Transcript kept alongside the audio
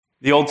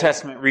The Old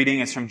Testament reading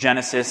is from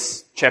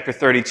Genesis chapter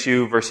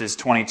 32, verses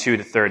 22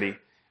 to 30.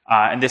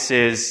 And this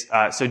is,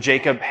 so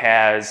Jacob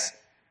has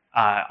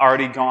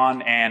already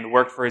gone and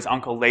worked for his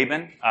uncle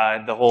Laban.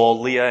 The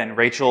whole Leah and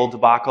Rachel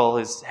debacle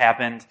has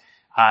happened.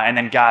 And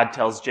then God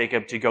tells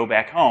Jacob to go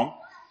back home.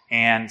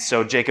 And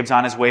so Jacob's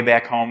on his way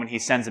back home, and he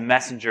sends a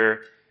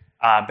messenger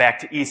back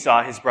to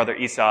Esau, his brother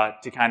Esau,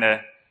 to kind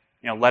of,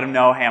 let him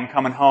know, hey, I'm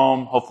coming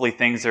home. Hopefully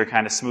things are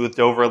kind of smoothed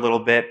over a little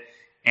bit.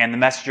 And the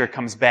messenger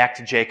comes back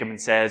to Jacob and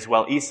says,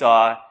 well,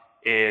 Esau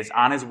is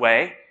on his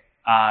way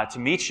to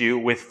meet you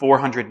with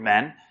 400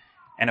 men.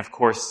 And of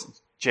course,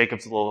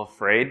 Jacob's a little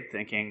afraid,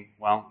 thinking,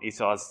 well,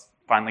 Esau's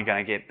finally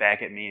going to get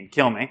back at me and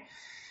kill me.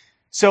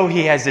 So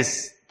he has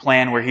this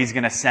plan where he's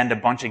going to send a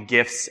bunch of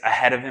gifts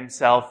ahead of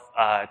himself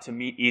to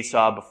meet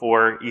Esau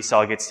before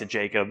Esau gets to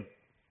Jacob.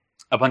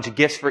 A bunch of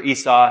gifts for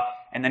Esau,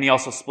 and then he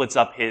also splits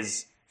up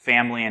his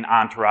family and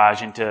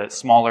entourage into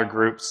smaller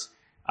groups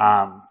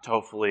to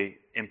hopefully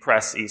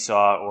impress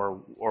Esau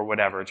or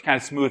whatever, to kind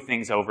of smooth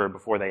things over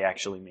before they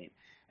actually meet.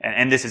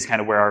 And this is kind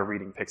of where our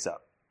reading picks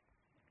up.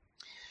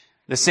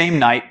 The same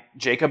night,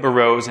 Jacob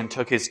arose and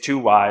took his 2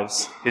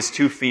 wives, his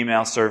 2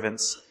 female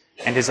servants,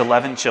 and his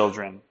 11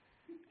 children,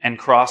 and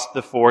crossed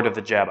the ford of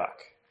the Jabbok.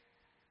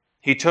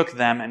 He took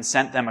them and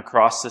sent them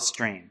across the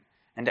stream,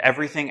 and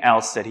everything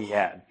else that he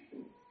had.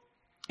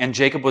 And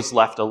Jacob was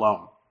left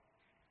alone.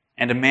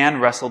 And a man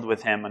wrestled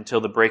with him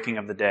until the breaking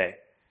of the day.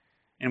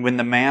 And when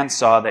the man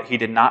saw that he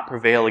did not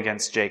prevail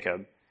against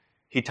Jacob,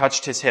 he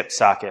touched his hip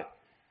socket,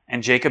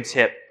 and Jacob's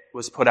hip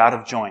was put out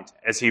of joint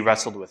as he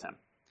wrestled with him.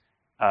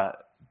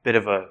 Bit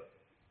of a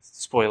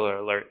spoiler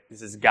alert.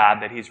 This is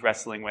God that he's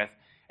wrestling with.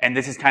 And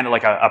this is kind of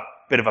like a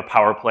bit of a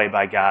power play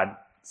by God,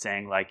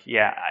 saying like,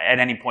 yeah, at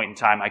any point in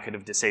time I could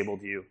have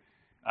disabled you.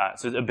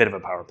 So it's a bit of a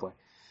power play.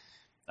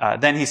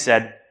 Then he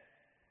said,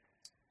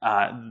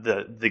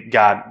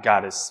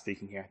 God is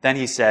speaking here. Then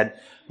he said,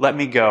 let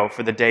me go,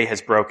 for the day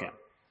has broken.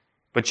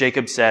 But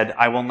Jacob said,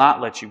 I will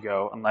not let you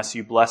go unless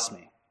you bless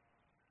me.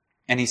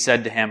 And he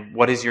said to him,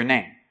 what is your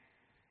name?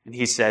 And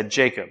he said,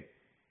 Jacob.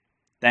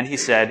 Then he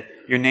said,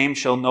 your name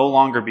shall no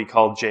longer be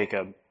called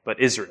Jacob, but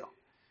Israel.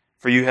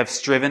 For you have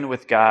striven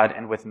with God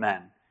and with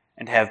men,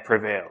 and have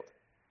prevailed.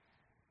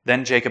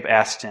 Then Jacob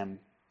asked him,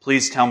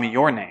 please tell me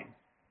your name.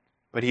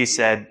 But he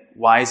said,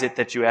 why is it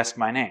that you ask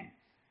my name?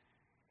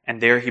 And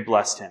there he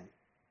blessed him.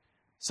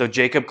 So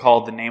Jacob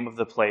called the name of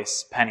the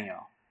place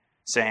Peniel,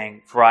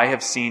 saying, for I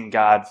have seen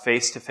God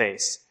face to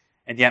face,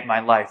 and yet my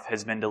life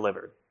has been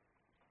delivered.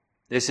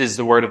 This is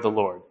the word of the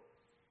Lord.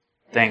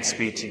 Thanks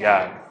be to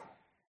God.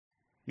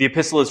 The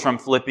epistle is from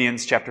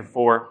Philippians chapter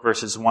 4,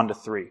 verses 1 to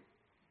 3.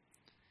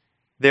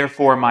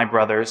 Therefore, my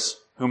brothers,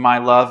 whom I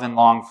love and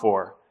long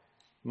for,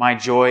 my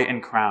joy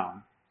and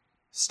crown,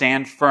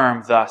 stand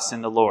firm thus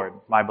in the Lord,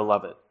 my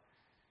beloved.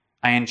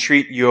 I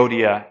entreat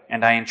Euodia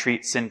and I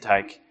entreat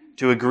Syntyche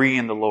to agree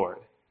in the Lord.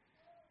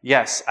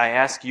 Yes, I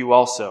ask you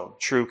also,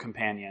 true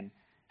companion,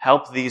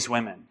 help these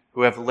women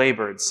who have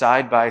labored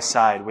side by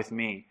side with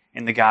me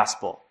in the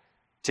gospel,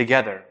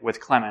 together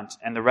with Clement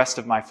and the rest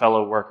of my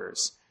fellow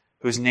workers,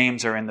 whose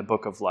names are in the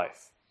book of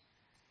life.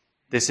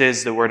 This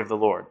is the word of the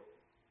Lord.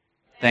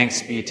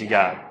 Thanks be to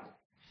God.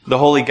 The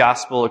Holy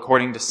Gospel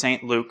according to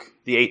St. Luke,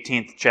 the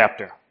 18th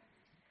chapter.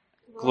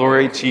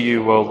 Glory to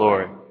you, O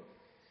Lord.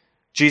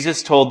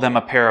 Jesus told them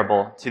a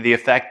parable to the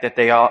effect that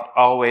they ought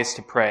always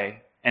to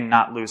pray and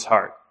not lose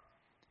heart.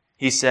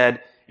 He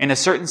said, in a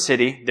certain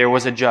city there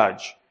was a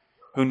judge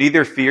who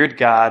neither feared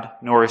God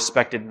nor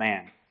respected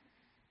man.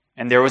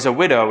 And there was a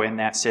widow in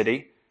that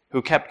city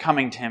who kept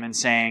coming to him and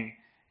saying,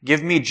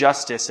 give me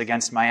justice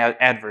against my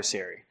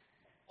adversary.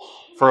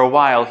 For a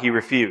while he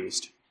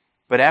refused,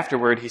 but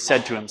afterward he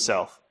said to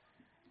himself,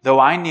 though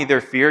I neither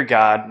fear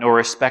God nor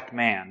respect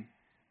man,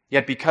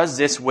 yet because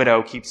this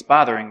widow keeps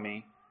bothering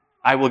me,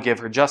 I will give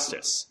her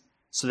justice,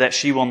 so that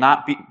she will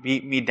not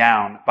beat me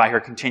down by her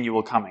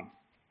continual coming.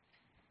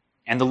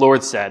 And the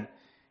Lord said,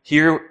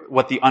 hear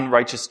what the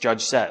unrighteous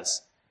judge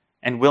says.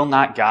 And will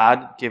not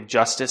God give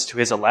justice to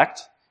his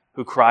elect,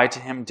 who cry to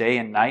him day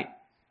and night?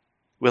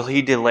 Will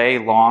he delay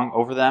long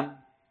over them?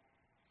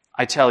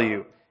 I tell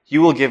you, he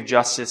will give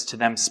justice to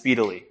them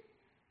speedily.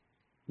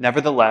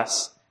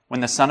 Nevertheless,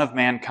 when the Son of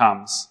Man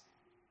comes,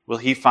 will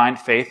he find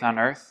faith on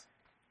earth?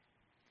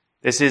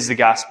 This is the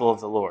gospel of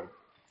the Lord.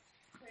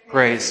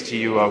 Praise to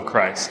you, O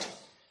Christ.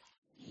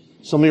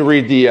 So let me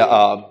read the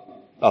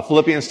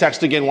Philippians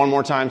text again one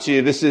more time to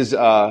you. This is,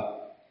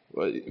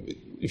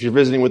 if you're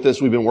visiting with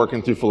us, we've been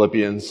working through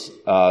Philippians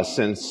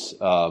since,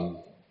 I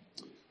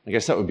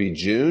guess that would be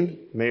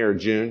May or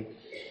June.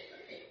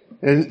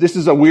 And this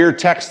is a weird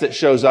text that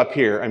shows up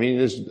here. I mean,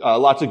 there's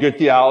lots of good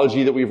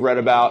theology that we've read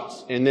about,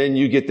 and then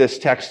you get this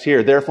text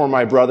here. Therefore,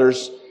 my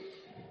brothers,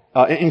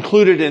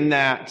 included in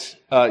that,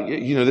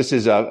 this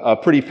is a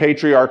pretty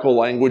patriarchal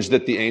language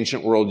that the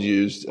ancient world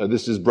used.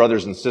 This is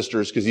brothers and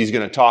sisters, because he's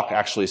going to talk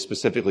actually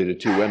specifically to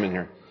 2 women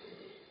here.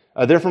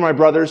 Therefore, my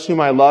brothers, whom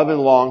I love and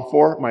long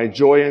for, my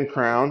joy and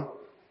crown,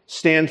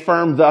 stand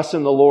firm thus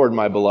in the Lord,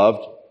 my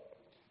beloved.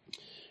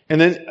 And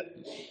then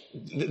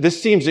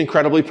this seems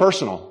incredibly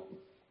personal.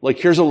 Like,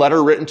 here's a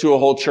letter written to a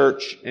whole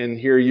church, and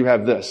here you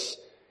have this.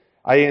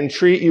 I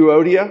entreat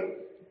Euodia,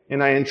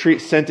 and I entreat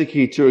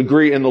Syntyche to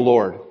agree in the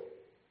Lord.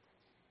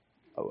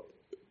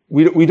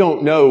 We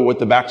don't know what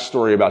the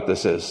backstory about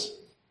this is.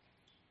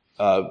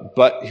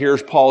 But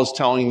here's Paul is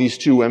telling these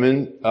two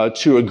women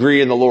to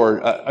agree in the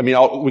Lord.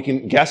 We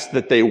can guess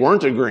that they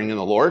weren't agreeing in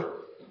the Lord,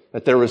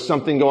 that there was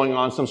something going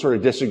on, some sort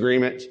of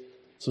disagreement,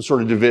 some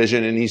sort of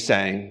division, and he's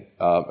saying,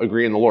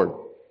 agree in the Lord.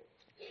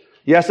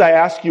 Yes, I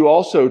ask you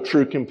also,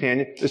 true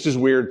companion. This is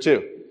weird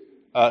too.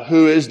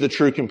 Who is the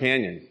true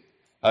companion?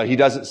 He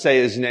doesn't say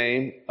his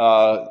name.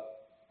 I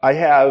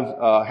have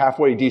a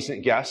halfway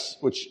decent guess,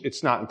 which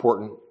it's not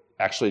important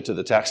actually to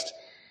the text,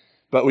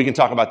 but we can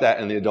talk about that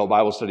in the adult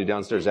Bible study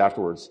downstairs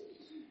afterwards.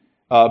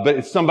 But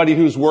it's somebody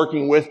who's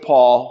working with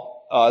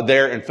Paul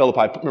there in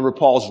Philippi. Remember,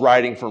 Paul's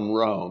writing from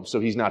Rome, so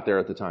he's not there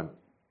at the time.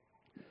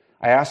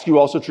 I ask you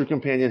also, true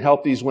companion,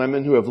 help these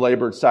women who have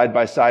labored side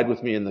by side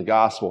with me in the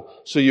gospel.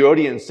 So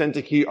Euodia and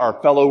Syntyche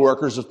are fellow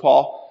workers of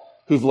Paul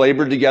who've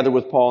labored together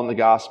with Paul in the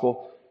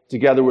gospel,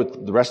 together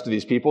with the rest of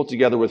these people,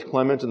 together with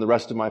Clement and the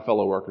rest of my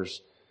fellow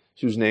workers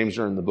whose names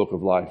are in the book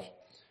of life.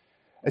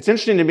 It's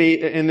interesting to me,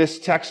 in this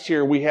text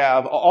here, we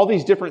have all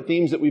these different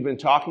themes that we've been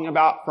talking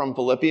about from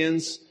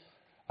Philippians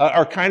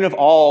are kind of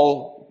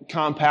all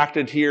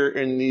compacted here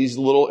in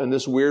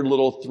this weird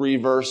little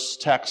 3-verse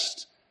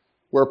text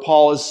where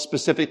Paul is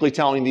specifically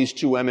telling these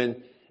two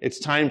women, it's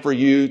time for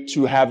you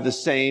to have the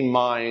same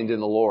mind in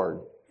the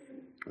Lord.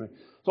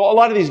 So a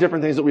lot of these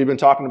different things that we've been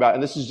talking about,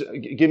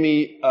 and give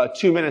me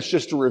 2 minutes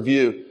just to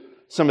review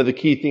some of the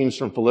key themes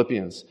from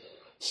Philippians.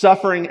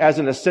 Suffering as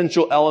an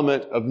essential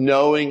element of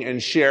knowing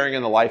and sharing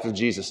in the life of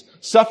Jesus.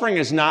 Suffering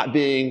is not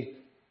being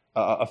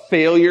a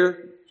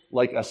failure,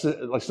 like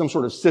some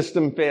sort of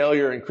system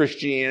failure in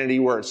Christianity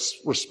where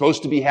we're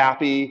supposed to be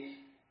happy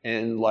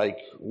and like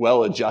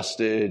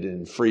well-adjusted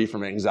and free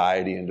from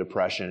anxiety and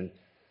depression.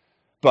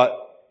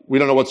 But we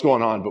don't know what's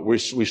going on, but we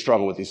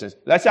struggle with these things.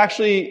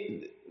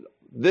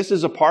 This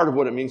is a part of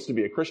what it means to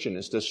be a Christian,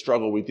 is to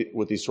struggle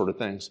with these sort of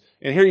things.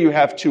 And here you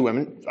have two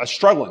women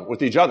struggling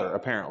with each other,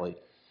 apparently,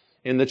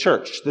 in the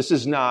church. This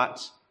is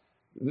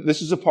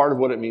a part of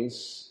what it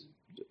means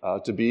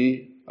to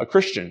be a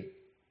Christian,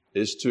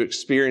 is to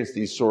experience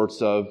these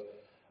sorts of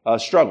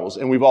struggles.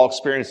 And we've all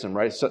experienced them,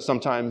 right? So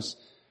sometimes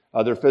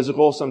they're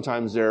physical,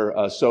 sometimes they're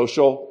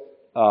social,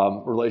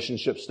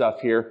 relationship stuff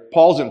here.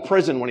 Paul's in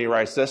prison when he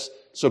writes this.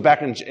 So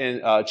back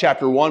in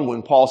chapter 1,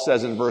 when Paul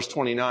says in verse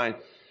 29,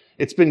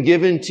 it's been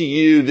given to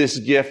you this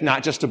gift,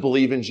 not just to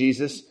believe in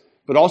Jesus,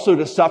 but also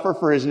to suffer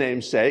for his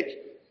name's sake.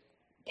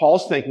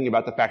 Paul's thinking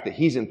about the fact that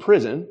he's in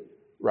prison,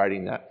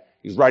 writing that.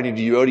 He's writing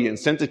to Euodia and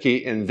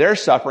Syntyche, and their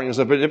suffering is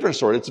of a different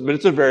sort. It's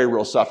a very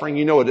real suffering.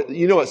 You know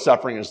what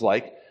suffering is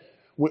like.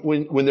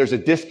 When there's a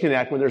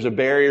disconnect, when there's a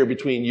barrier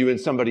between you and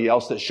somebody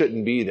else that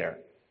shouldn't be there.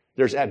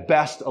 There's at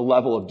best a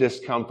level of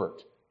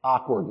discomfort,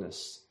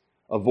 awkwardness,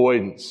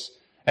 avoidance.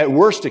 At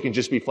worst, it can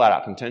just be flat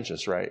out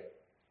contentious, right?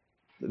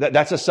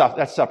 That's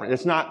suffering.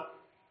 That's not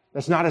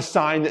a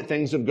sign that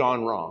things have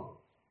gone wrong.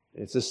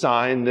 It's a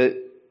sign that,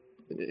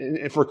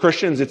 for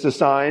Christians, it's a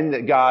sign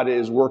that God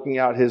is working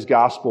out his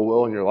gospel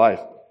will in your life.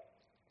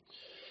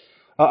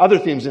 Other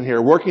themes in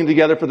here, working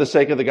together for the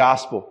sake of the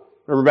gospel.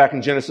 Remember back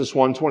in Philippians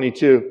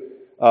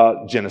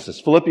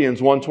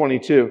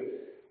 1:22,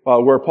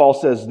 where Paul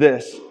says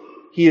this.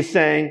 He is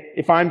saying,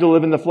 if I'm to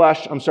live in the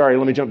flesh, let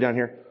me jump down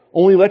here.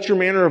 Only let your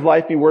manner of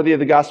life be worthy of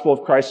the gospel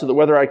of Christ, so that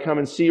whether I come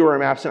and see you or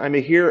am absent, I may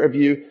hear of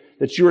you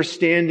that you are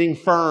standing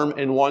firm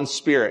in one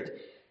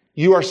spirit.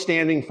 You are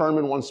standing firm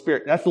in one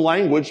spirit. That's the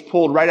language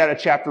pulled right out of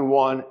chapter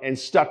 1 and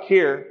stuck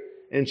here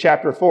in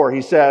chapter 4.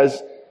 He says,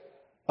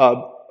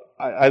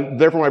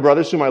 therefore, my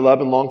brothers whom I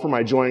love and long for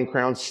my joy and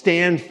crown,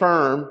 stand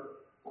firm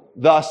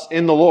thus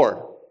in the Lord.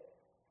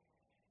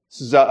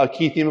 This is a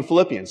key theme of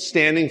Philippians.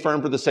 Standing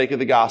firm for the sake of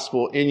the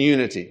gospel in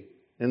unity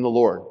in the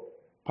Lord.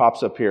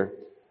 Pops up here.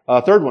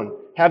 Third one,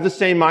 have the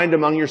same mind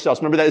among yourselves.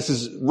 Remember that this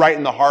is right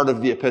in the heart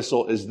of the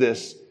epistle is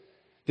this.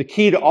 The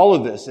key to all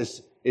of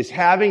this is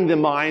having the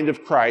mind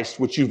of Christ,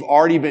 which you've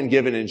already been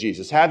given in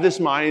Jesus. Have this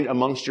mind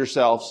amongst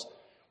yourselves,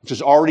 which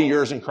is already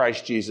yours in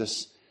Christ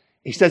Jesus.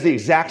 He says the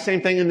exact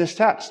same thing in this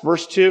text.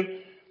 Verse 2,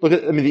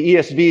 the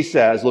ESV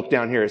says, look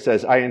down here, it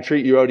says, I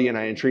entreat Euodia and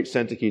I entreat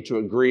Syntyche to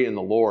agree in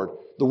the Lord.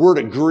 The word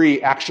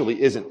agree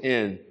actually isn't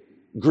in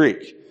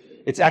Greek.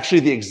 It's actually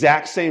the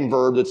exact same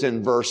verb that's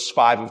in verse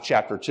 5 of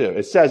chapter 2.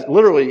 It says,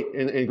 literally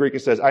in Greek,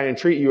 it says, I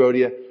entreat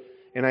Euodia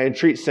and I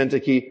entreat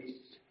Syntyche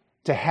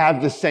to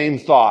have the same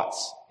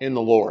thoughts in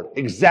the Lord.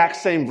 Exact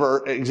same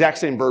verb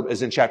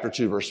as in chapter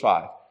 2, verse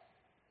 5.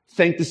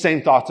 Think the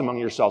same thoughts among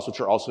yourselves, which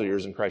are also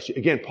yours in Christ.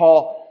 Again,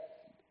 Paul,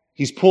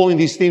 he's pulling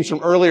these themes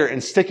from earlier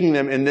and sticking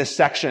them in this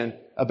section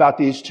about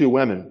these two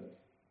women.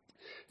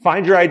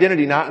 Find your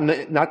identity not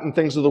in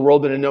things of the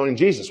world, but in knowing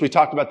Jesus. We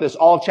talked about this.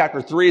 All of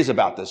chapter 3 is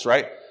about this,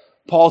 right?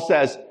 Paul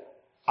says,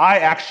 I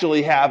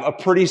actually have a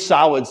pretty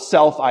solid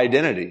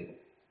self-identity.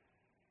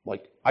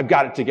 Like, I've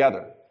got it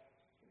together.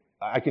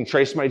 I can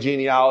trace my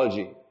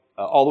genealogy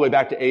all the way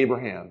back to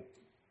Abraham.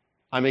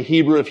 I'm a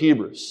Hebrew of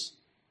Hebrews.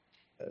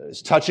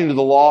 It's touching to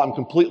the law. I'm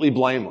completely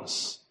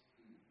blameless.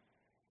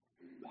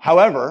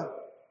 However,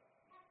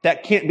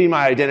 that can't be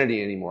my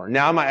identity anymore.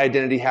 Now my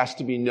identity has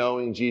to be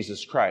knowing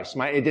Jesus Christ.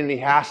 My identity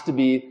has to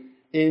be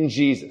in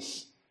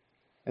Jesus.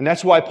 And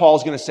that's why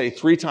Paul's going to say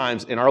 3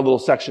 times in our little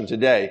section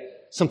today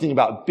something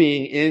about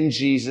being in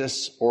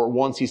Jesus, or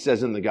once he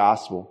says in the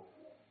gospel.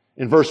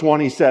 In verse 1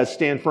 he says,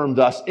 stand firm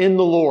thus in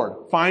the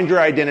Lord. Find your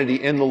identity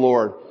in the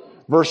Lord.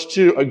 Verse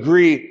 2,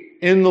 agree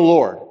in the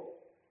Lord.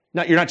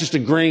 Now, you're not just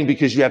agreeing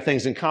because you have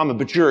things in common,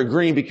 but you're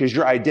agreeing because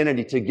your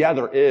identity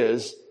together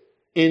is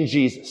in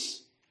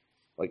Jesus.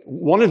 Like,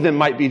 one of them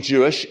might be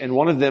Jewish and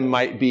one of them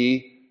might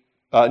be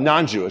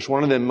non-Jewish.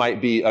 One of them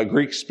might be a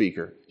Greek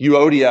speaker.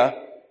 Euodia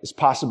is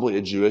possibly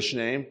a Jewish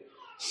name.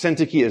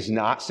 Syntyche is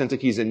not.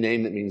 Syntyche is a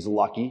name that means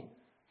lucky.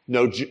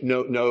 No,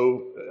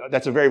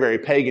 that's a very, very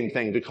pagan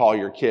thing to call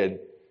your kid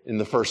in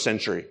the first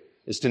century,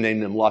 is to name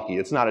them lucky.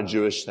 It's not a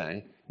Jewish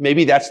thing.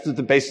 Maybe that's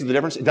the basis of the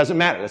difference. It doesn't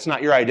matter. That's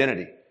not your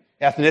identity.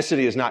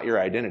 Ethnicity is not your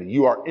identity.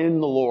 You are in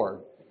the Lord.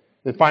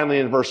 And finally,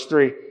 in verse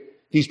 3,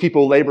 these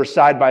people labor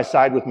side by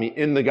side with me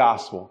in the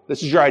gospel.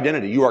 This is your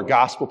identity. You are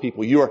gospel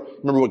people.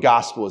 Remember what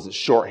gospel is. It's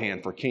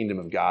shorthand for kingdom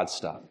of God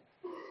stuff.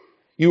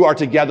 You are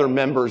together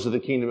members of the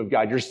kingdom of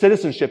God. Your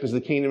citizenship is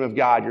the kingdom of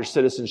God. Your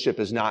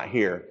citizenship is not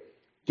here.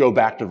 Go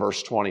back to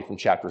verse 20 from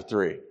chapter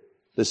 3.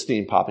 This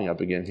theme popping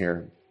up again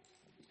here.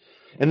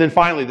 And then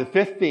finally, the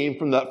 5th theme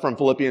from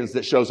Philippians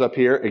that shows up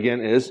here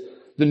again is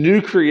the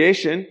new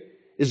creation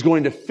is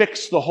going to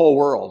fix the whole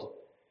world,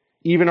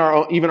 even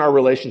our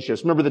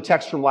relationships. Remember the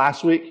text from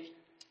last week,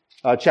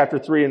 chapter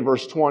 3 and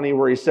verse 20,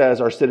 where he says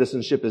our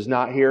citizenship is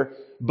not here,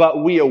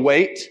 but we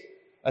await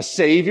a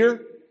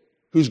Savior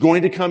who's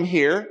going to come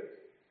here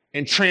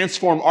and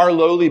transform our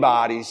lowly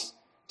bodies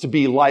to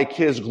be like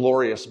his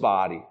glorious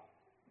body.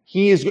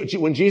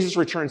 When Jesus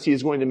returns, he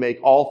is going to make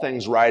all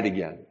things right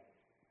again.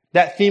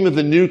 That theme of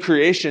the new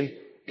creation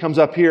comes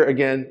up here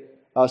again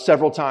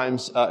several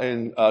times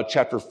in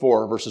chapter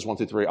 4, verses 1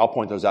 through 3. I'll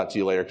point those out to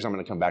you later because I'm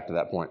going to come back to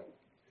that point.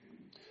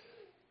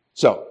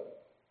 So,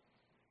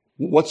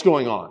 what's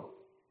going on?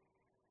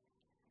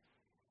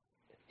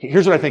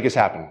 Here's what I think is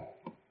happening.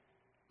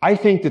 I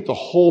think that the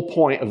whole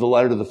point of the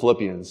letter to the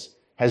Philippians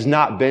has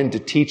not been to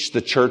teach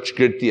the church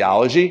good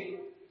theology,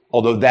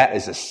 although that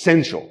is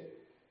essential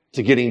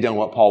to getting done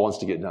what Paul wants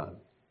to get done.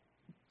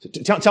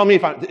 So tell me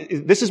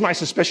this is my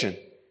suspicion,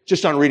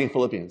 just on reading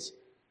Philippians.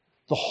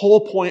 The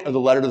whole point of the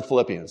letter to the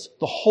Philippians,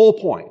 the whole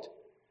point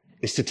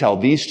is to tell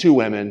these 2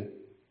 women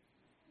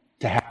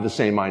to have the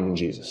same mind in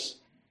Jesus.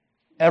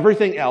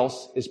 Everything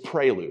else is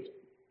prelude.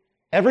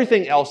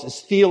 Everything else is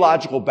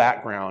theological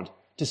background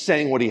to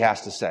saying what he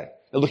has to say.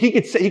 Now, look, he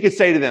could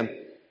say to them,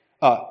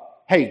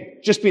 hey,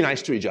 just be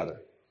nice to each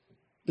other.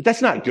 But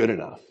that's not good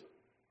enough.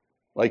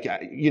 Like,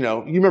 you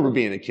remember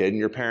being a kid and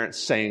your parents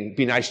saying,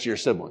 be nice to your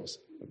siblings.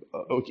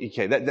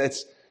 Okay, that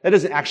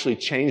doesn't actually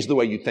change the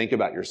way you think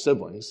about your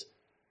siblings.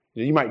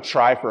 You might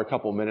try for a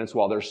couple minutes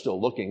while they're still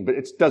looking, but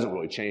it doesn't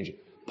really change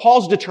it.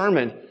 Paul's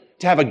determined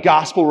to have a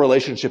gospel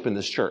relationship in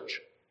this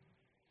church.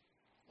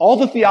 All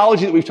the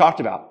theology that we've talked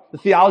about, the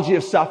theology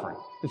of suffering,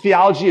 the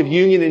theology of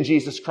union in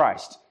Jesus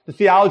Christ, the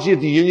theology of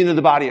the union of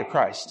the body of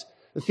Christ,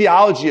 the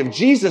theology of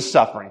Jesus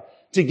suffering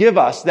to give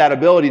us that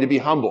ability to be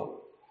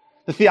humble,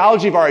 the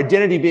theology of our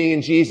identity being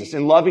in Jesus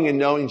and loving and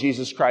knowing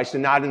Jesus Christ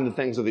and not in the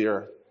things of the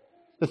earth,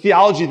 the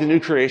theology of the new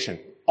creation,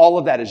 all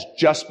of that is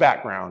just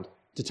background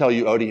to tell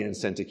you Euodia and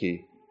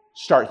Syntyche,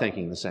 start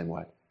thinking the same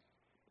way.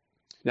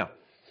 Now,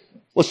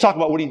 let's talk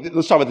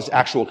about this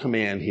actual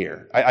command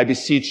here. I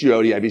beseech you,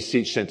 Euodia, I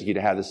beseech Syntyche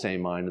to have the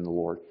same mind in the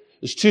Lord.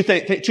 There's two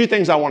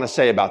things I want to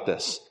say about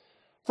this.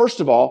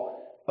 First of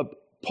all,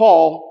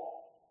 Paul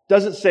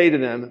doesn't say to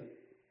them,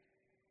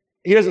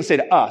 he doesn't say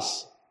to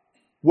us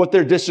what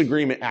their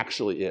disagreement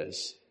actually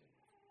is.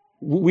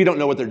 We don't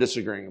know what they're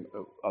disagreeing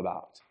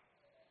about.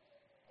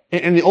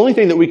 And the only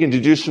thing that we can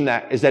deduce from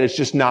that is that it's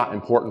just not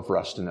important for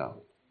us to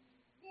know.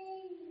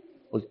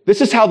 Look,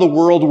 this is how the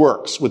world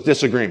works with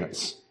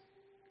disagreements.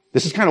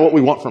 This is kind of what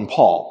we want from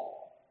Paul.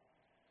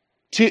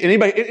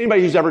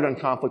 Anybody who's ever done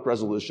conflict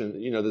resolution,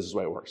 this is the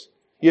way it works.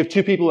 You have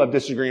 2 people who have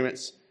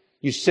disagreements.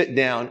 You sit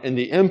down, and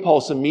the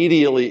impulse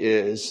immediately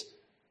is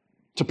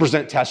to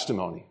present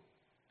testimony.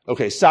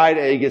 Okay, side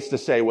A gets to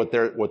say what they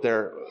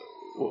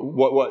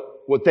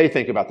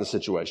think about the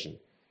situation.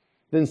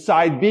 Then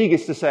side B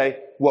gets to say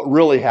what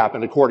really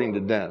happened according to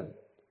them.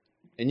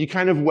 And you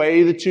kind of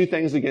weigh the 2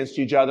 things against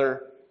each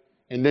other,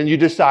 and then you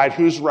decide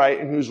who's right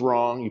and who's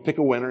wrong. You pick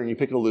a winner and you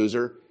pick a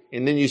loser,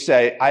 and then you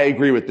say, I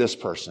agree with this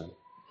person.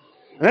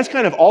 And that's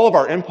kind of all of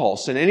our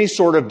impulse in any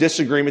sort of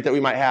disagreement that we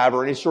might have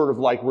or any sort of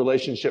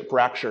relationship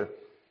fracture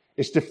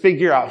is to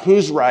figure out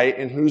who's right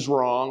and who's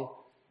wrong,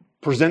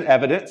 present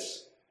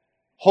evidence,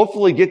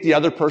 hopefully get the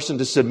other person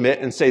to submit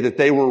and say that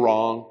they were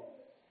wrong,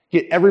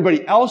 get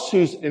everybody else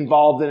who's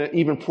involved in it,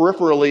 even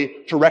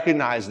peripherally, to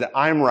recognize that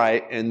I'm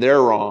right and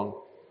they're wrong.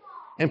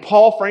 And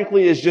Paul,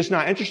 frankly, is just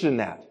not interested in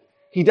that.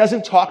 He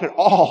doesn't talk at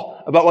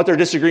all about what their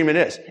disagreement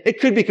is. It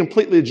could be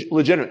completely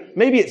legitimate.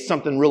 Maybe it's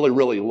something really,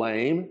 really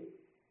lame.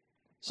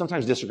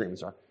 Sometimes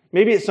disagreements are.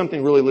 Maybe it's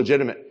something really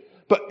legitimate.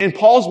 But in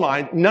Paul's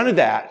mind, none of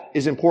that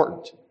is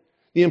important.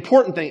 The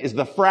important thing is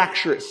the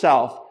fracture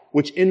itself,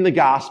 which in the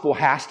gospel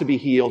has to be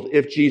healed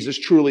if Jesus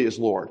truly is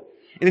Lord.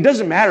 And it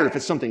doesn't matter if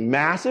it's something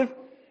massive.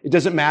 It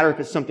doesn't matter if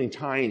it's something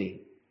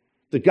tiny.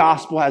 The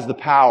gospel has the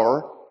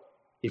power,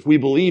 if we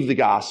believe the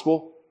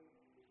gospel,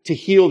 to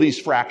heal these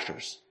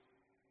fractures.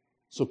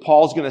 So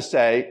Paul's going to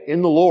say,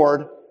 in the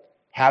Lord,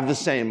 have the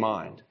same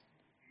mind.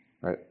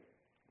 Right?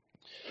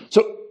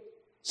 So,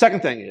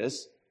 second thing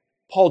is,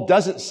 Paul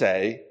doesn't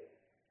say,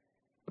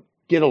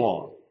 get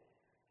along.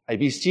 I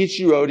beseech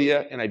you,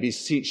 Euodia, and I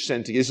beseech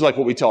Syntyche. This is like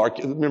what we tell our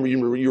kids. Remember,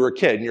 you were a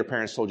kid and your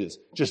parents told you this.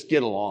 Just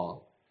get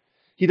along.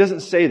 He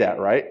doesn't say that,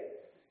 right?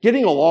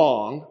 Getting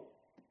along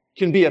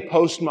can be a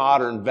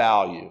postmodern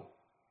value.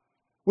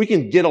 We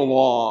can get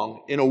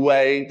along in a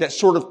way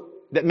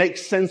that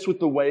makes sense with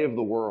the way of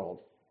the world.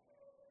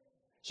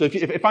 So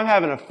if I'm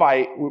having a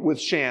fight with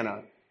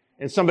Shanna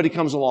and somebody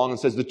comes along and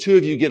says, the two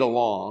of you get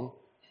along,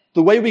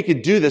 the way we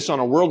could do this on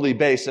a worldly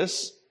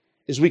basis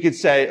is we could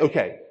say,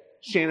 okay,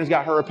 Shanna's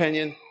got her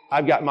opinion,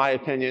 I've got my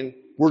opinion,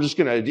 we're just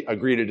going to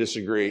agree to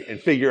disagree and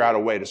figure out a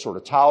way to sort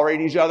of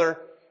tolerate each other,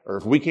 or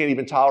if we can't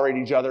even tolerate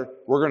each other,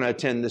 we're going to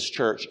attend this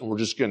church and we're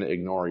just going to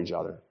ignore each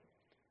other.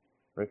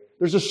 Right?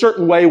 There's a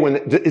certain way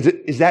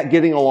is that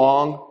getting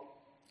along?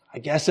 I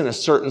guess in a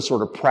certain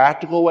sort of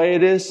practical way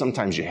it is.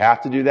 Sometimes you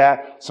have to do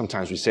that.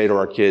 Sometimes we say to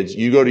our kids,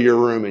 you go to your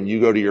room and you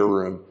go to your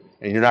room,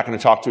 and you're not going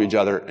to talk to each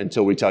other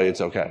until we tell you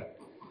it's okay.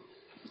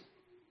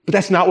 But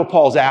that's not what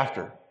Paul's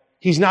after.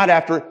 He's not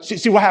after,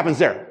 see what happens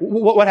there.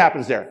 What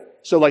happens there?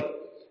 So like,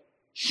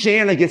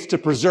 Shanna gets to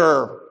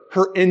preserve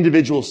her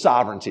individual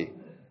sovereignty.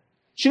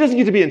 She doesn't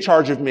get to be in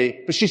charge of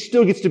me, but she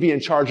still gets to be in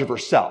charge of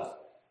herself.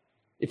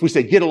 If we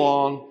say, get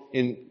along,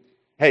 and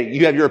hey,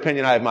 you have your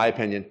opinion, I have my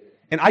opinion,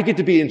 and I get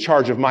to be in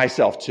charge of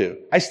myself too.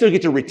 I still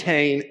get to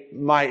retain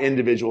my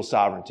individual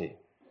sovereignty.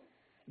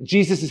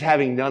 Jesus is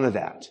having none of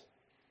that.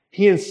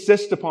 He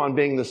insists upon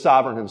being the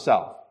sovereign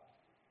himself.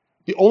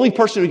 The only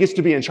person who gets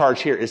to be in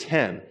charge here is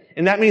him.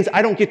 And that means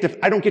I don't get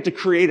to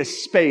create a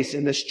space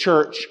in this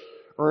church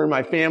or in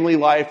my family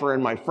life or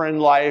in my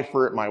friend life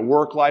or at my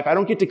work life. I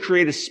don't get to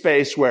create a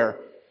space where,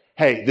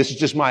 hey, this is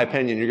just my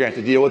opinion. You're going to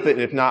have to deal with it.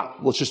 And if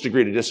not, let's just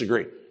agree to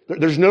disagree.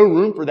 There's no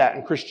room for that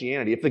in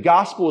Christianity. If the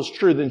gospel is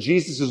true, then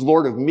Jesus is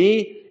Lord of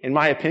me and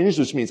my opinions,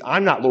 which means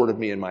I'm not Lord of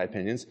me and my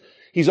opinions.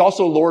 He's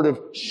also Lord of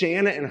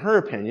Shanna and her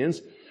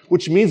opinions,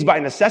 which means by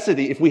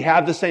necessity, if we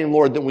have the same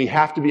Lord, then we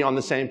have to be on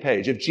the same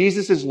page. If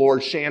Jesus is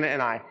Lord, Shanna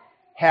and I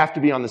have to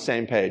be on the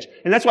same page.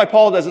 And that's why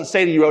Paul doesn't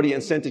say to Euodia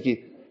and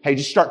Syntyche, hey,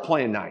 just start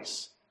playing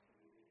nice.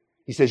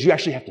 He says you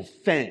actually have to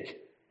think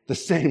the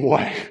same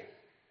way.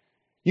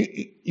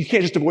 You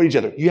can't just avoid each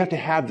other. You have to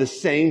have the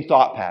same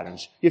thought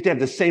patterns. You have to have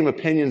the same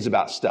opinions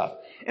about stuff.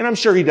 And I'm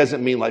sure he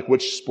doesn't mean like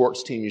which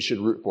sports team you should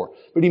root for.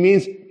 But he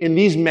means in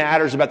these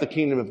matters about the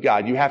kingdom of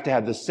God, you have to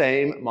have the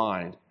same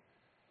mind.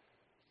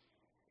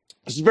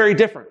 This is very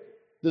different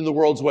than the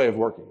world's way of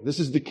working. This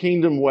is the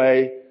kingdom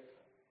way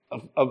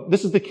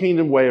this is the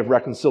kingdom way of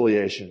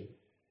reconciliation.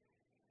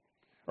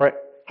 All right.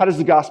 How does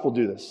the gospel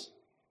do this?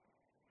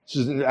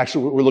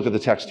 Actually, we'll look at the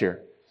text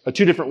here.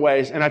 Two different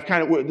ways, and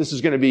this is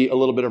going to be a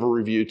little bit of a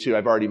review too.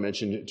 I've already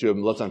mentioned two of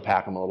them. Let's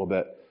unpack them a little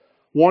bit.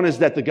 One is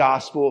that the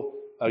gospel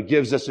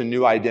gives us a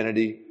new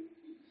identity,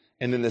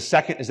 and then the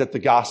second is that the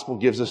gospel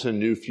gives us a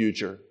new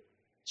future.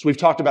 So we've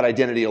talked about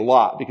identity a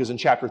lot because in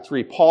chapter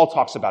 3, Paul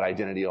talks about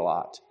identity a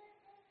lot.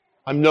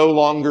 I'm no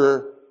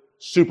longer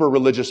super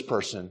religious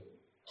person.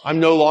 I'm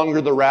no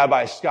longer the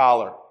rabbi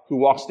scholar who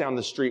walks down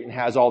the street and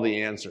has all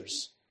the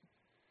answers.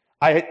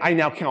 I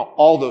now count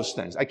all those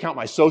things. I count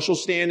my social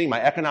standing, my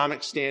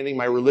economic standing,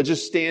 my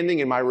religious standing,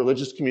 and my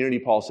religious community,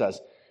 Paul says.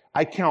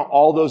 I count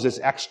all those as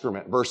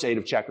excrement, verse 8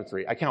 of chapter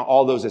 3. I count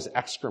all those as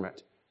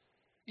excrement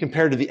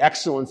compared to the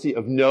excellency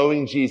of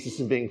knowing Jesus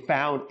and being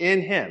found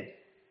in him,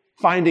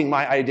 finding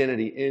my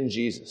identity in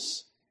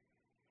Jesus.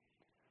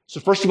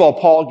 So first of all,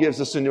 Paul gives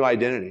us a new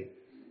identity.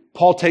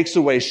 Paul takes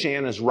away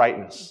Shanna's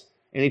rightness,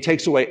 and he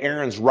takes away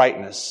Aaron's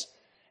rightness,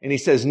 and he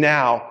says,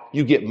 now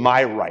you get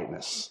my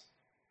rightness.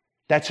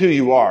 That's who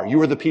you are.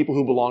 You are the people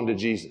who belong to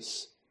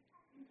Jesus.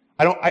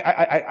 Let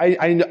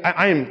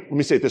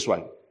me say it this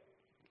way.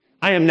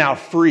 I am now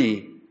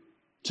free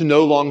to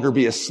no longer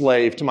be a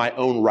slave to my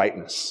own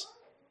rightness,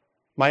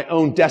 my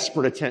own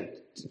desperate attempt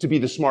to be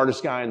the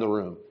smartest guy in the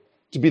room,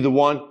 to be the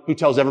one who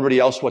tells everybody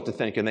else what to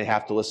think and they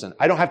have to listen.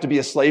 I don't have to be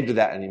a slave to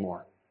that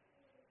anymore.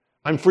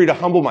 I'm free to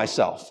humble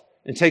myself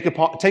and take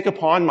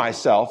upon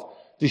myself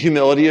the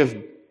humility of,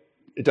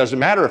 it doesn't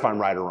matter if I'm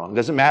right or wrong. It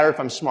doesn't matter if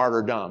I'm smart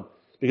or dumb,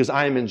 because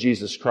I am in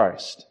Jesus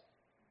Christ.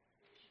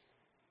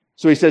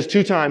 So he says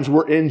 2 times,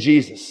 we're in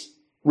Jesus,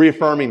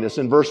 reaffirming this.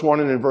 In verse 1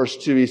 and in verse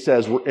 2, he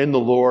says, we're in the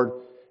Lord.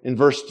 In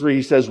verse 3,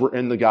 he says, we're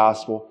in the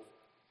gospel.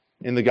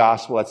 In the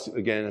gospel,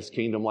 that's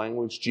kingdom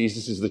language.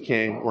 Jesus is the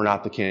king. We're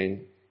not the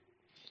king.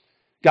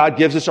 God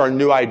gives us our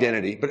new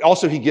identity, but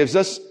also he gives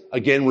us,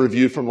 again,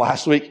 review from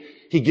last week,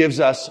 he gives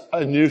us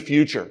a new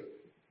future.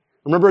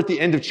 Remember at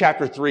the end of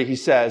chapter 3, he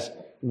says,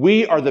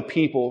 we are the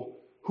people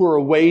who are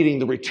awaiting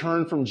the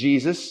return from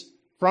Jesus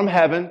from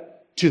heaven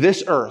to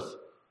this earth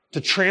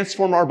to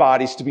transform our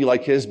bodies to be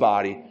like his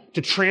body,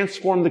 to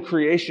transform the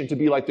creation to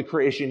be like the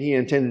creation he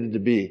intended it to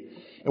be.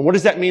 And what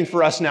does that mean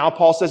for us now?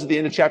 Paul says at the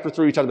end of chapter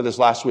 3, we talked about this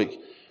last week,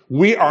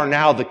 we are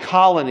now the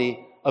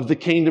colony of the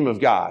kingdom of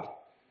God.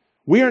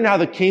 We are now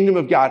the kingdom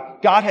of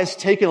God. God has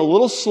taken a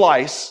little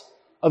slice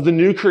of the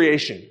new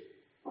creation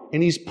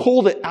and he's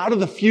pulled it out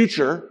of the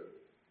future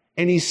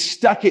and he's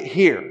stuck it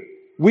here.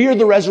 We are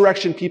the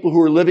resurrection people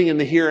who are living in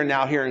the here and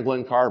now here in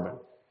Glen Carbon.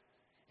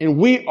 And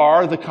we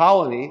are the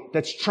colony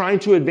that's trying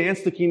to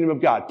advance the kingdom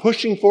of God,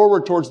 pushing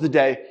forward towards the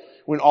day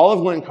when all of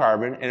Glen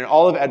Carbon and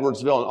all of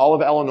Edwardsville and all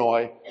of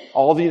Illinois,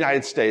 all of the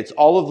United States,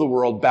 all of the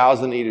world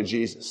bows the knee to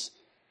Jesus.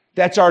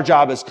 That's our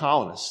job as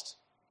colonists,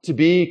 to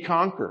be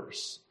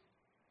conquerors.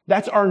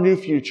 That's our new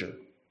future.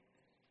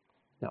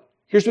 Now,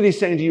 here's what he's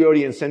saying to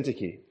Euodia and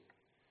Syntyche.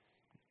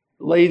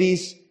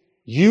 Ladies,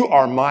 you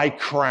are my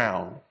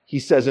crown, he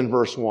says in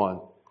verse 1.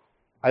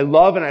 I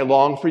love and I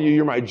long for you.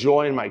 You're my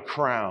joy and my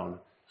crown.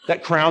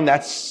 That crown,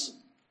 that's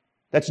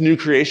new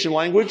creation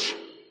language.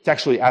 It's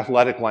actually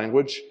athletic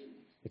language.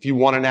 If you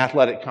won an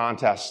athletic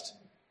contest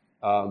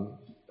in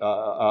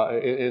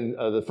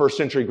the first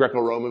century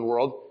Greco-Roman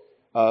world,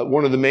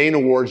 one of the main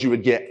awards you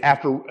would get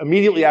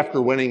immediately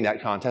after winning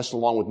that contest,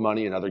 along with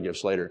money and other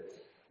gifts later,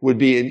 would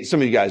be, and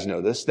some of you guys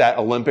know this, that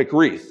Olympic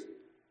wreath,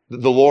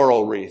 the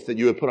laurel wreath that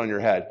you would put on your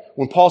head.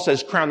 When Paul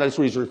says crown, that's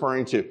what he's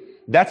referring to.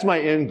 That's my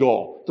end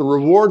goal. The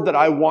reward that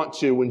I want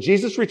to, when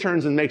Jesus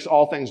returns and makes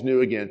all things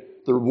new again,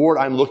 the reward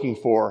I'm looking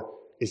for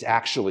is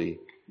actually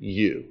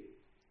you.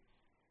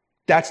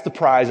 That's the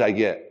prize I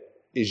get,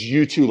 is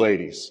you two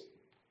ladies.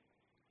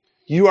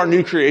 You are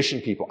new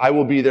creation people. I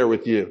will be there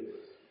with you.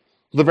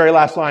 The very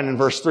last line in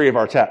verse 3 of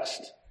our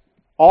text.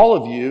 All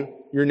of you,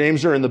 your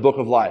names are in the book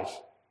of life.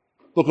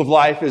 Book of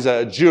life is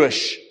a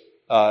Jewish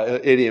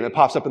idiom. It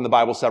pops up in the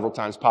Bible several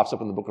times, pops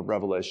up in the book of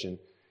Revelation.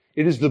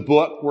 It is the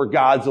book where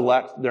God's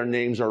elect, their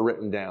names are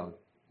written down.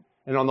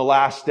 And on the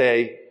last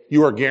day,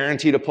 you are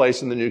guaranteed a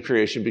place in the new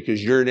creation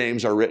because your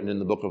names are written in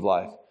the book of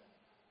life.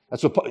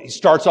 That's what he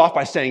starts off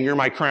by saying, you're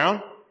my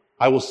crown.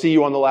 I will see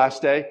you on the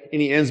last day.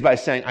 And he ends by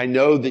saying, I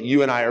know that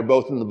you and I are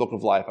both in the book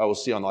of life. I will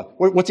see you on the life.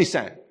 What's he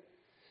saying?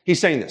 He's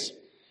saying this.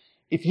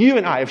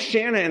 If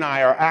Shanna and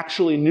I are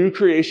actually new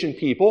creation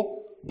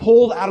people,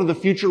 pulled out of the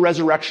future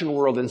resurrection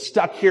world and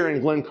stuck here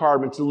in Glen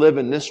Carbon to live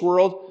in this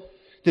world,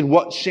 then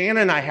what Shanna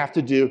and I have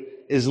to do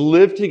is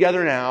live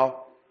together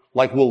now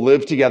like we'll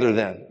live together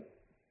then.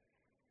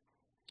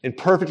 In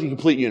perfect and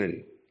complete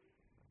unity.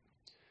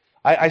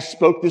 I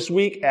spoke this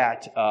week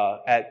at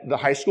the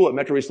high school, at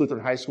Metro East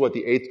Lutheran High School, at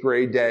the 8th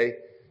grade day.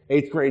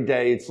 8th grade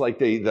day, it's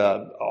like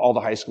all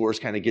the high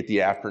schoolers kind of get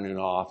the afternoon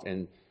off,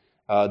 and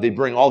they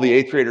bring all the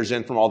 8th graders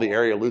in from all the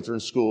area Lutheran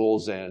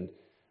schools, and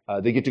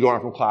they get to go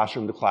around from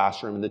classroom to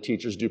classroom, and the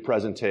teachers do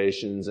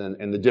presentations,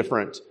 and the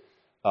different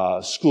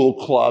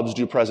school clubs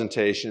do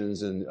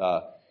presentations, and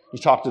you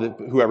talk to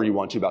whoever you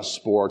want to about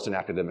sports and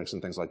academics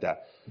and things like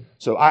that.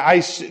 So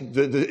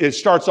it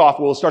starts off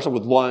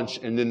with lunch,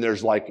 and then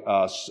there's like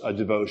a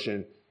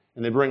devotion,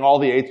 and they bring all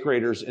the 8th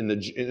graders in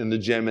the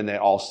gym, and they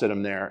all sit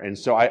them there. And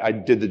so I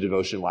did the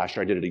devotion last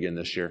year. I did it again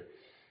this year.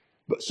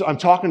 So I'm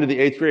talking to the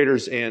 8th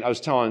graders, and I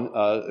was telling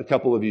a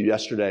couple of you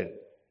yesterday.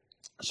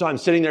 So I'm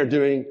sitting there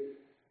doing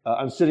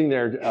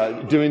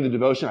the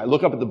devotion. I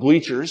look up at the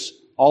bleachers.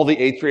 All the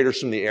 8th graders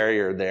from the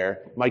area are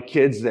there. My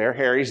kid's there.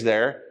 Harry's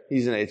there.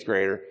 He's an 8th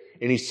grader.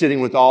 And he's sitting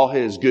with all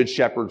his Good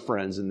Shepherd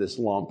friends in this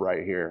lump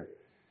right here.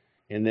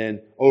 And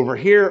then over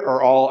here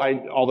are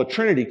all the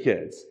Trinity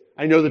kids.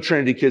 I know the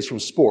Trinity kids from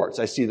sports.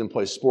 I see them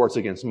play sports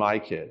against my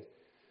kid.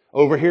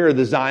 Over here are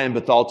the Zion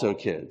Bethalto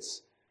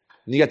kids.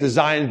 And you got the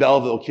Zion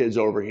Belleville kids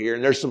over here.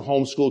 And there's some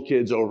homeschool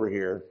kids over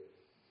here.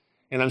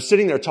 And I'm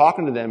sitting there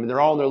talking to them, and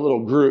they're all in their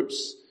little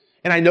groups.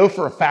 And I know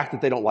for a fact that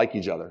they don't like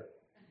each other.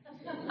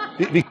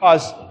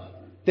 Because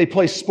they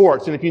play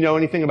sports, and if you know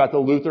anything about the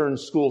Lutheran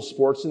school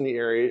sports in the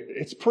area,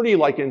 it's pretty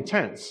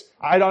intense.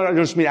 I don't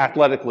just mean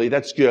athletically,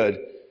 that's good,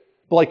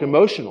 but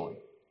emotionally.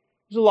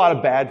 There's a lot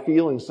of bad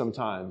feelings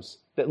sometimes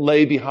that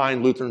lay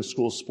behind Lutheran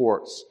school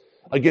sports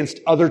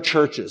against other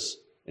churches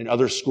and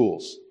other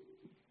schools.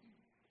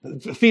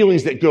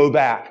 Feelings that go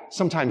back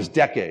sometimes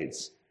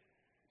decades.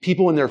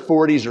 People in their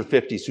 40s or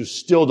 50s who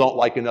still don't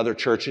like another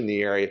church in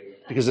the area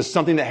because of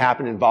something that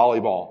happened in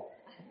volleyball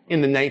in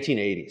the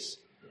 1980s.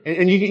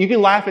 And you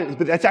can laugh at it,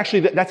 but that's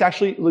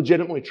actually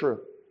legitimately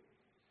true.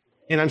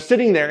 And I'm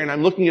sitting there and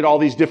I'm looking at all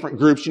these different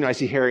groups. I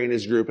see Harry and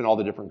his group and all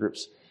the different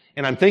groups.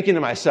 And I'm thinking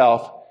to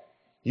myself,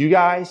 you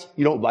guys,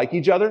 you don't like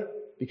each other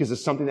because of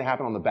something that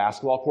happened on the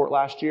basketball court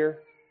last year.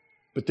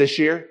 But this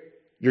year,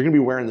 you're going to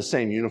be wearing the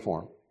same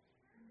uniform.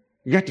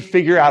 You have to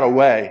figure out a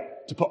way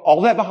to put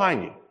all that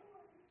behind you,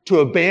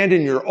 to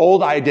abandon your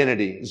old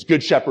identity as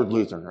Good Shepherd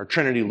Lutheran or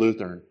Trinity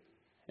Lutheran,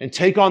 and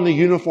take on the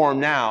uniform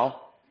now,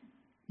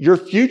 your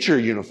future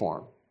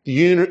uniform, the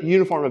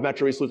uniform of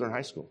Metro East Lutheran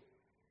High School.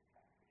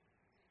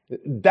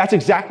 That's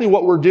exactly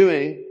what we're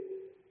doing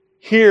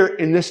here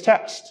in this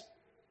text.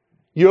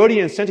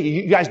 Euodia and Syntyche,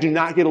 you guys do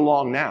not get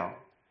along now.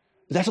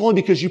 But that's only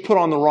because you put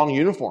on the wrong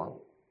uniform.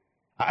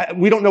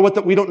 We don't know what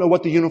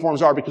the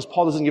uniforms are because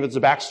Paul doesn't give us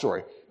a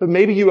backstory. But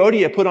maybe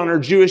Euodia put on her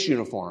Jewish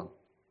uniform.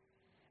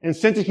 And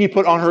Syntyche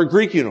put on her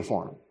Greek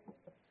uniform.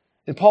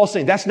 And Paul's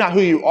saying, that's not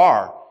who you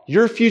are.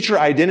 Your future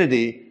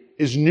identity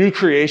is new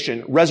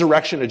creation,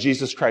 resurrection of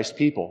Jesus Christ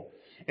people.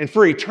 And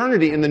for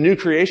eternity in the new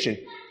creation,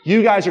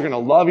 you guys are going to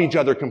love each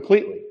other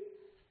completely.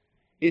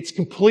 It's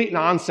complete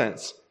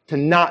nonsense to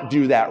not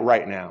do that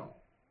right now.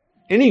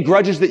 Any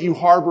grudges that you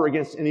harbor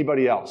against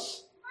anybody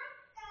else,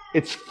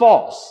 it's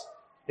false.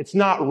 It's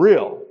not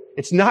real.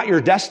 It's not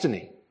your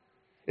destiny.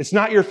 It's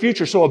not your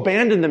future. So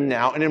abandon them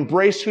now and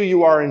embrace who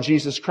you are in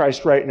Jesus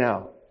Christ right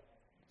now.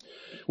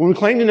 When we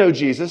claim to know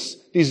Jesus,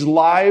 these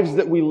lives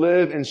that we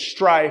live in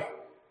strife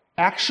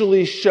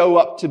actually show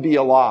up to be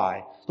a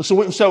lie.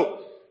 So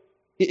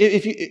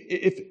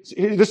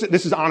if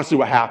this is honestly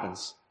what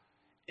happens.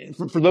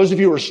 For those of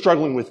you who are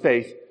struggling with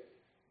faith,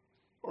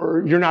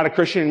 or you're not a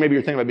Christian, maybe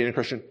you're thinking about being a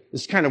Christian,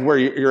 this is kind of where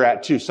you're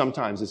at too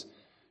sometimes. Is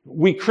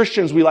we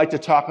Christians, we like to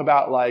talk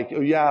about like,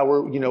 oh yeah,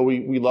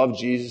 we love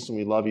Jesus and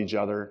we love each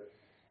other.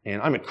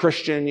 And I'm a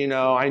Christian,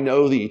 I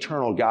know the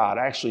eternal God.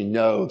 I actually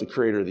know the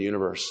creator of the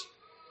universe.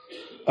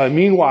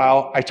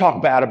 Meanwhile, I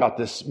talk bad about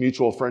this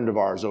mutual friend of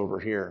ours over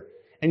here.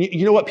 And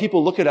you know what?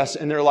 People look at us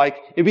and they're like,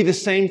 it'd be the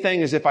same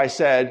thing as if I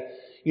said,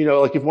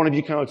 like if one of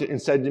you come up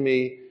and said to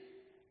me,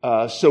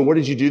 so what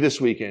did you do this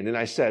weekend? And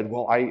I said,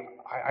 well,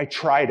 I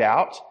tried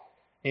out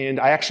and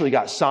I actually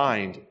got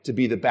signed to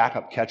be the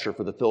backup catcher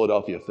for the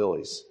Philadelphia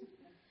Phillies.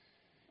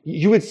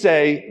 You would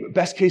say,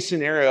 best case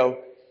scenario,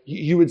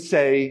 you would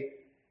say,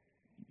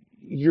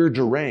 you're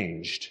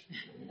deranged.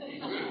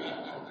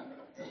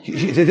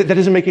 That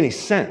doesn't make any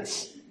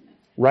sense,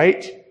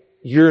 right?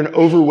 You're an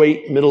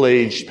overweight,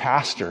 middle-aged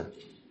pastor.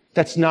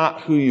 That's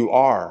not who you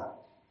are.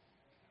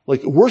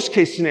 Like, worst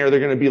case scenario, they're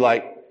going to be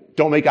like,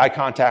 don't make eye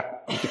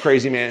contact with the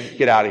crazy man,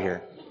 get out of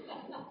here.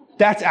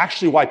 That's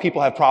actually why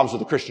people have problems with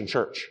the Christian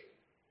church.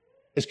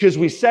 It's because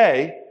we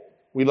say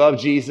we love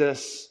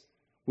Jesus,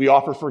 we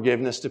offer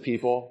forgiveness to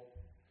people.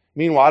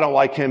 Meanwhile, I don't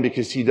like him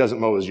because he doesn't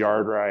mow his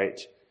yard right.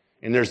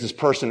 And there's this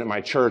person at my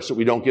church that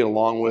we don't get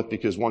along with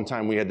because one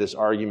time we had this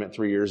argument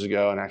 3 years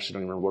ago, and I actually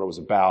don't even remember what it was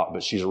about,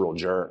 but she's a real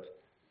jerk.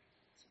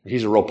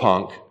 He's a real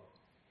punk.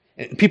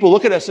 And people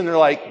look at us and they're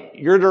like,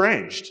 you're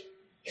deranged.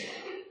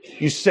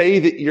 You say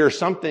that you're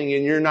something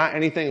and you're not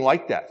anything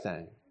like that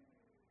thing.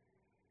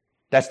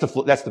 That's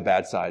the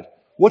bad side.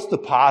 What's the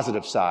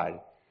positive side?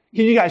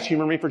 Can you guys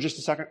humor me for just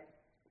a second?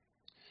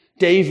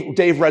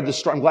 Dave read the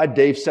story. I'm glad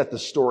Dave set the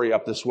story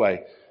up this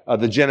way.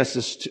 The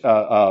Genesis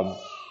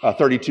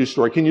 32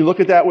 story. Can you look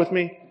at that with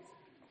me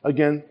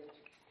again?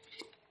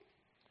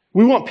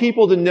 We want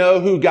people to know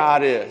who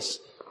God is.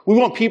 We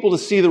want people to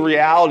see the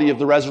reality of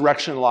the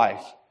resurrection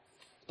life.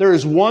 There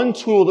is one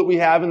tool that we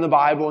have in the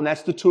Bible, and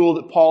that's the tool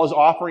that Paul is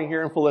offering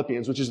here in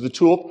Philippians, which is the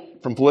tool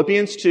from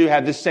Philippians 2,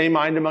 have this same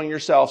mind among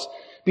yourselves.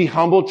 Be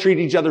humble, treat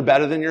each other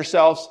better than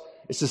yourselves.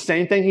 It's the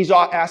same thing he's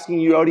asking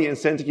Euodia and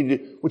Syntyche to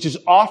do, which is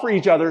offer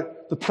each other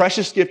the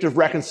precious gift of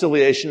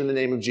reconciliation in the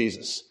name of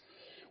Jesus.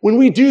 When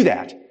we do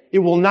that, it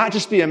will not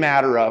just be a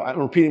matter of, I'm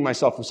repeating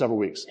myself for several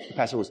weeks,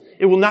 past several weeks.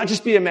 It will not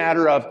just be a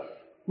matter of,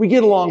 we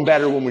get along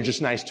better when we're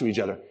just nice to each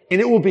other.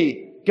 And it will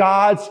be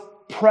God's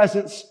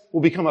presence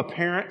will become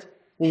apparent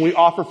when we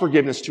offer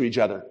forgiveness to each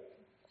other.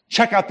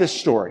 Check out this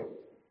story.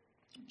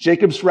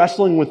 Jacob's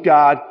wrestling with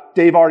God.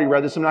 Dave already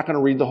read this. I'm not going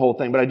to read the whole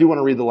thing, but I do want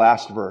to read the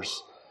last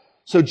verse.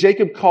 So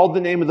Jacob called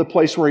the name of the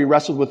place where he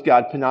wrestled with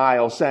God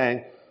Peniel,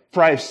 saying,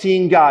 for I have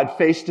seen God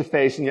face to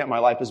face, and yet my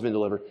life has been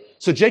delivered.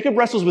 So Jacob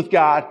wrestles with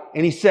God,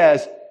 and he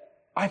says,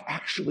 I've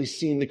actually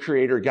seen the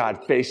Creator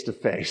God face to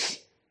face.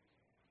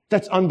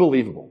 That's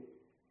unbelievable.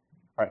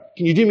 All right.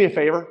 Can you do me a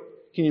favor?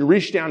 Can you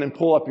reach down and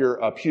pull up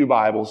your Pew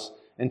Bibles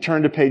and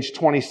turn to page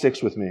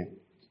 26 with me?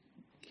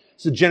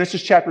 So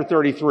Genesis chapter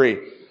 33.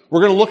 We're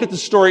going to look at the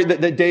story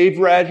that Dave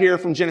read here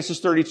from Genesis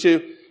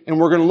 32, and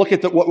we're going to look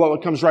at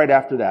what comes right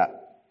after that.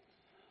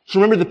 So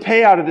remember, the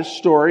payout of this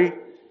story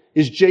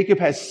is Jacob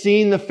has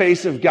seen the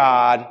face of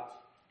God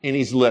and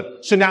he's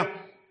lived. So now,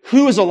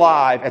 who is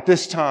alive at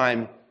this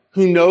time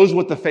who knows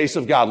what the face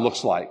of God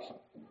looks like?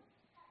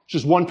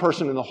 Just one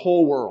person in the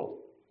whole world.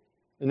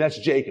 And that's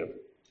Jacob.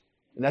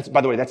 And that's,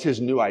 by the way, that's his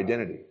new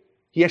identity.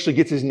 He actually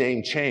gets his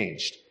name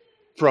changed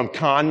from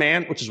con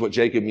man, which is what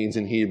Jacob means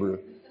in Hebrew,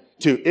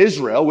 to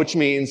Israel, which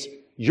means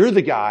you're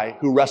the guy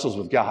who wrestles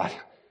with God.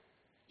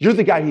 You're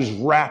the guy who's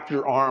wrapped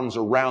your arms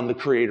around the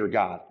Creator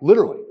God.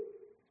 Literally.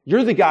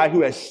 You're the guy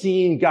who has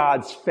seen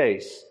God's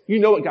face. You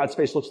know what God's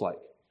face looks like.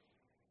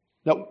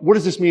 Now, what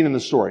does this mean in the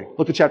story?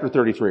 Look at chapter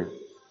 33.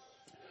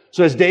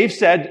 So as Dave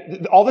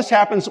said, all this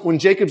happens when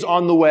Jacob's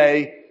on the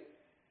way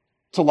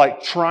to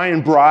try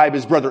and bribe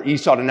his brother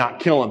Esau to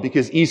not kill him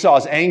because Esau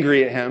is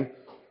angry at him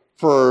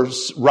for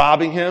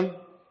robbing him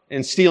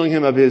and stealing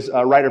him of his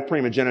right of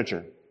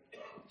primogeniture.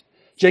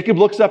 Jacob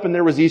looks up and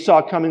there was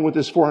Esau coming with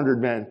his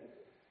 400 men.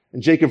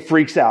 And Jacob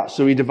freaks out.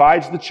 So he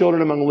divides the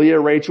children among Leah,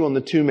 Rachel, and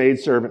the two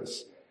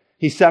maidservants.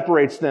 He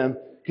separates them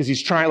because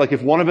he's trying,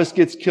 if one of us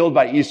gets killed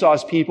by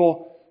Esau's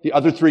people, the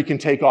other three can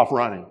take off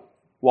running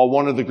while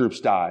one of the groups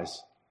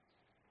dies.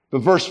 But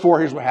verse 4,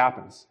 here's what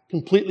happens.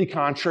 Completely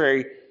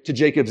contrary to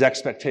Jacob's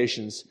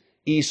expectations,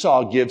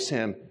 Esau gives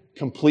him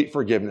complete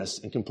forgiveness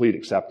and complete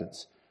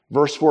acceptance.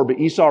 Verse 4, but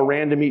Esau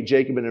ran to meet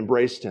Jacob and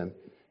embraced him.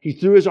 He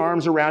threw his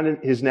arms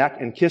around his neck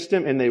and kissed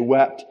him, and they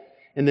wept.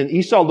 And then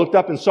Esau looked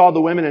up and saw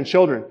the women and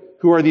children.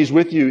 Who are these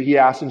with you? He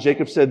asked. And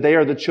Jacob said, they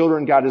are the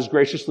children God has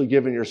graciously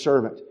given your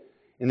servant.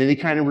 And then he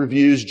kind of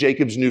reviews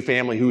Jacob's new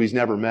family who he's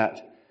never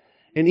met.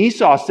 And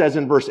Esau says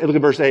look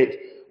at verse 8,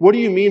 what do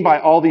you mean by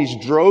all these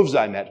droves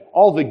I met?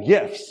 All the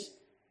gifts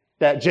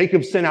that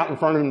Jacob sent out in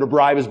front of him to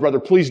bribe his brother,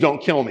 please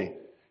don't kill me.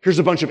 Here's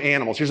a bunch of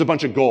animals. Here's a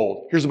bunch of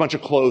gold. Here's a bunch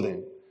of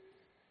clothing.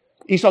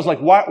 Esau's like,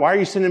 why are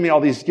you sending me all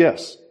these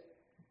gifts?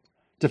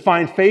 To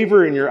find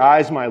favor in your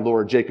eyes, my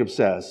lord, Jacob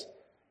says.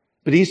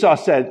 But Esau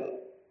said,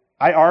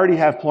 I already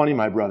have plenty,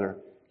 my brother.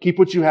 Keep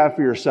what you have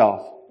for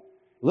yourself.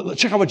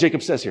 Check out what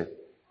Jacob says here.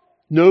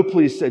 No,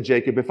 please, said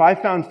Jacob. If I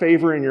found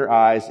favor in your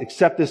eyes,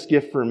 accept this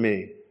gift from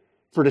me.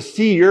 For to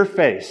see your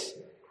face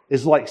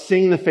is like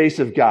seeing the face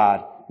of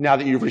God now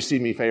that you've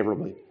received me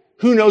favorably.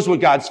 Who knows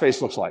what God's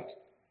face looks like?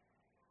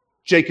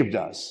 Jacob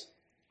does.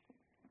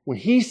 When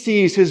he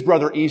sees his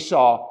brother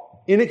Esau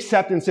in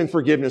acceptance and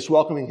forgiveness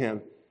welcoming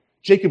him,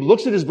 Jacob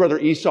looks at his brother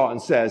Esau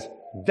and says,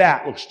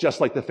 that looks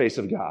just like the face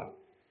of God.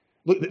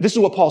 Look, this is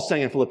what Paul's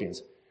saying in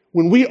Philippians.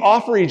 When we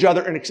offer each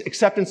other an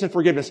acceptance and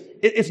forgiveness,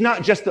 it's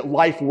not just that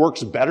life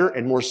works better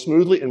and more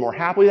smoothly and more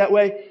happily that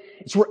way.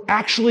 It's we're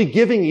actually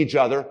giving each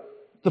other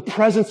the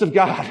presence of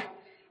God.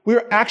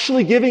 We're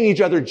actually giving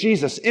each other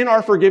Jesus in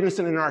our forgiveness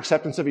and in our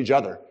acceptance of each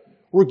other.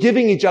 We're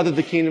giving each other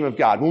the kingdom of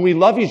God. When we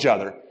love each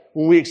other,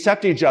 when we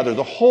accept each other,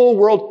 the whole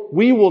world,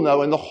 we will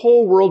know and the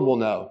whole world will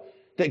know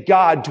that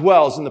God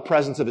dwells in the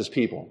presence of his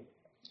people.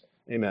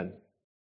 Amen.